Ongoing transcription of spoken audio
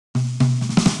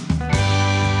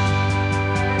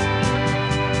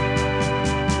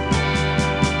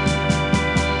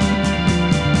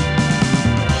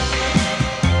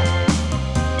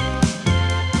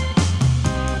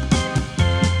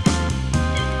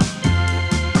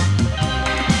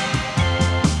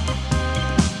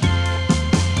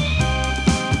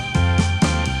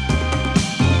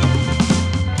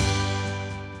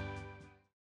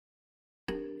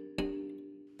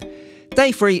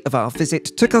day 3 of our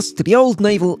visit took us to the old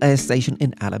Naval Air Station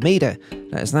in Alameda,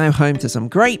 that is now home to some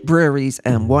great breweries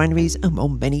and wineries,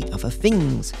 among many other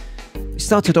things. We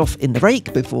started off in the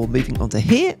Rake before moving on to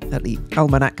here at the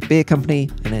Almanac Beer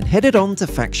Company, and then headed on to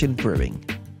Faction Brewing.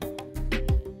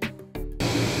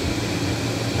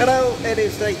 Hello, it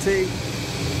is day 2,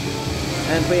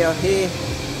 and we are here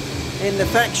in the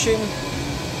Faction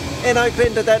in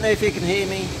Oakland. I don't know if you can hear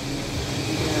me.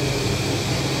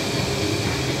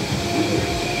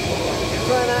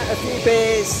 Trying out a few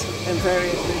beers and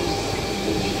various things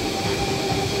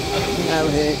out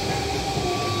here.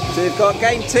 So we've got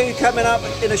game 2 coming up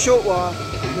in a short while.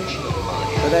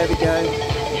 So there we go.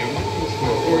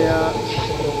 Here we are.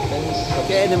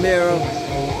 Get in the mirror.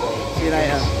 See you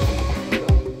later.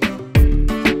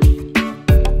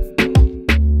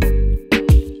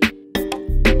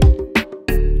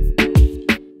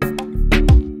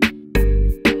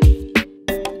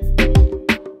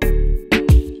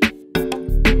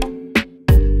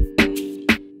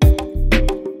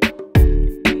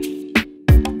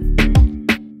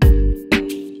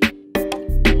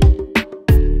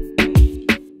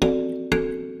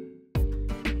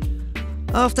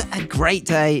 After a great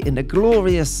day in the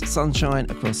glorious sunshine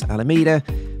across Alameda,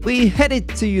 we headed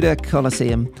to the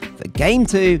Coliseum for game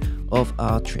 2 of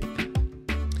our trip.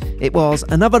 It was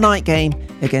another night game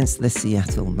against the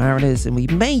Seattle Mariners, and we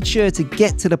made sure to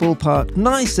get to the ballpark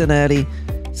nice and early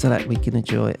so that we can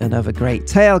enjoy another great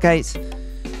tailgate,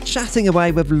 chatting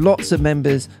away with lots of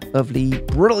members of the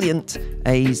brilliant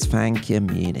A's fan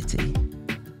community.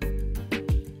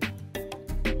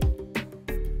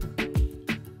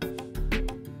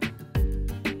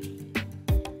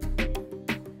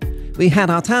 We had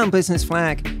our town business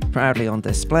flag proudly on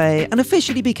display and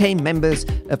officially became members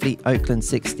of the Oakland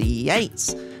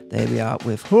 68s. There we are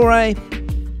with Hooray.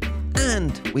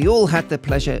 And we all had the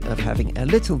pleasure of having a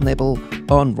little nibble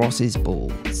on Ross's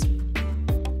balls.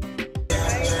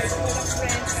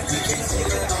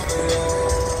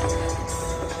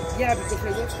 Yeah, because I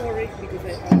was worried because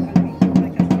I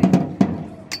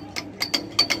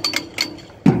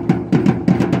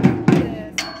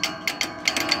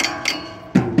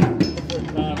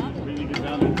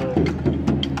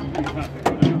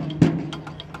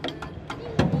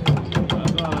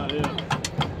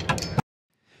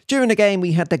During the game,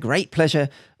 we had the great pleasure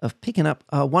of picking up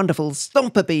our wonderful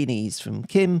Stomper beanies from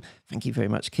Kim. Thank you very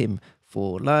much, Kim,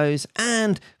 for those.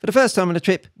 And for the first time on the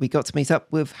trip, we got to meet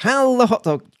up with Hal the hot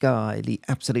dog guy, the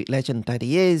absolute legend that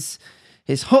he is.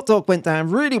 His hot dog went down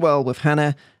really well with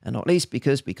Hannah, and not least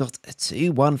because we got a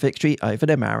 2-1 victory over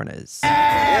the Mariners.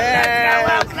 Yeah!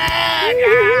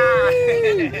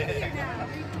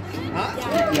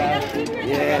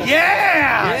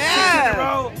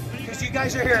 Because you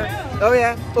guys are here. Oh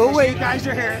yeah, all week. You guys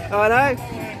are here. Oh, I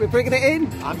know. We're bringing it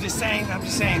in. I'm just saying.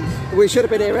 We should have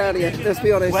been here earlier, let's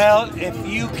be honest. Well, if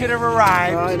you could have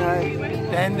arrived, I know.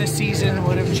 then the season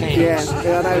would have changed. Yeah,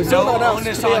 I know. It's no all on us,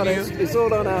 onus to be on honest. you. It's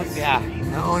all on us. Yeah,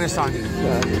 no onus on you.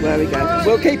 So, there we go.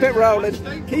 We'll keep it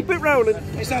rolling. Keep it rolling.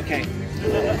 It's okay.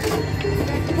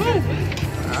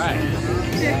 All right.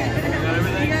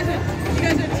 You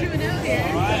guys are 2-0 here.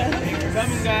 All right, thanks for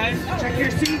coming, guys. Check your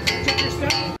seats. Check your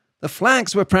stuff. The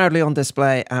flags were proudly on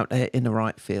display out there in the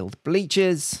right field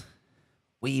bleachers.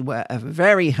 We were a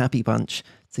very happy bunch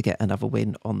to get another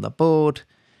win on the board,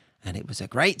 and it was a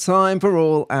great time for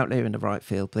all out there in the right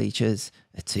field bleachers.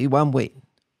 A 2-1 win.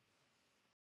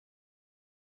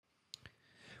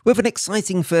 With an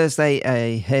exciting Thursday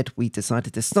ahead, we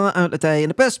decided to start out the day in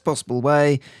the best possible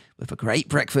way with a great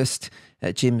breakfast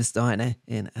at Jim's Diner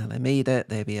in Alameda.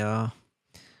 There we are,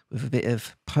 with a bit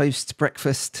of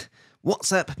post-breakfast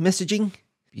WhatsApp messaging.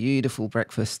 Beautiful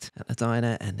breakfast at the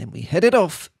diner, and then we headed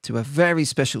off to a very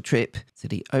special trip to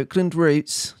the Oakland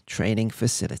Roots training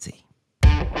facility.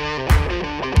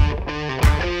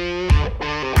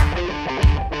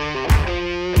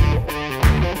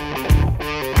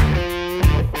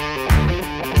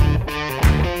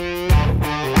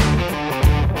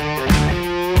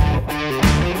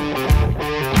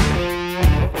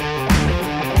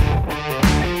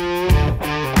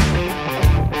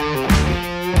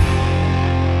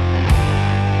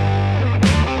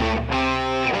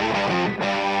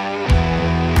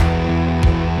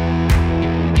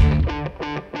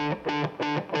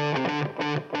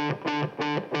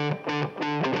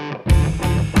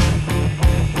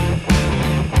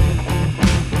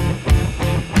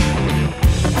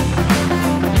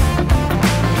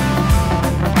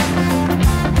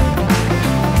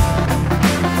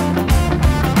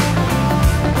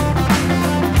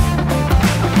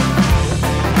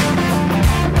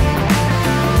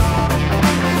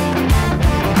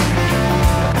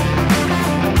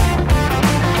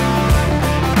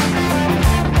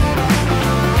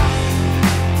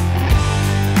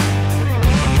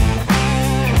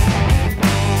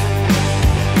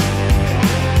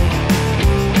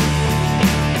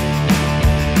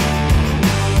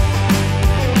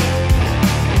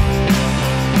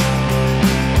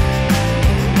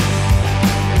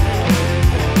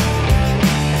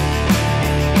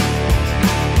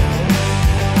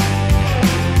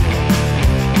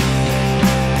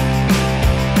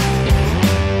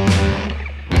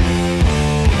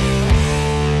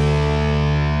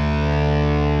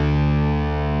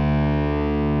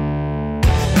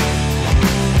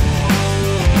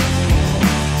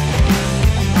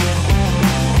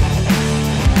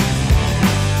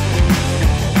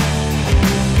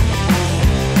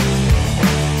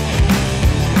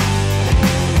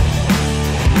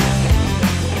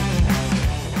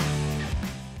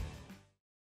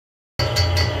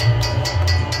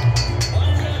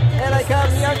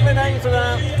 Oakland A's are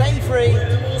out, day 3, here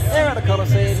at the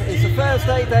Coliseum. It's the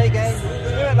Thursday day game,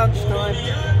 we're at lunchtime,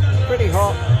 pretty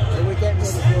hot, so we're getting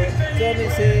ready for it.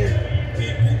 Tommy's here,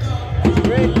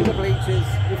 we're in the bleachers,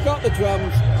 we've got the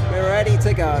drums, we're ready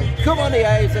to go. Come on the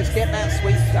A's, let's get that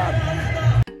sweep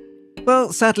done.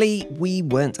 Well, sadly, we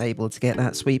weren't able to get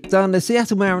that sweep done. The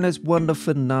Seattle Mariners won the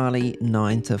finale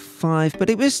 9-5, but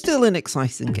it was still an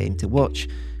exciting game to watch.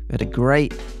 We had a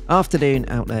great afternoon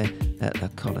out there at the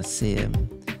Coliseum.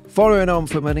 Following on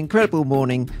from an incredible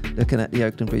morning looking at the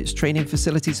Oakland Roots training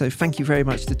facility, so thank you very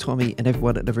much to Tommy and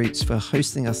everyone at the Roots for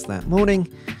hosting us that morning.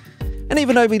 And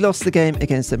even though we lost the game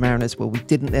against the Mariners, well, we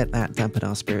didn't let that dampen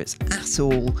our spirits at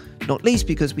all, not least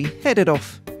because we headed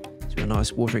off to a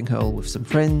nice watering hole with some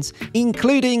friends,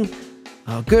 including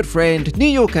our good friend New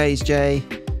York A's Jay,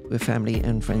 with family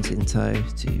and friends in tow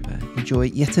to enjoy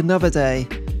yet another day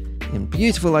in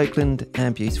beautiful Oakland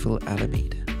and beautiful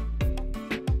Alameda.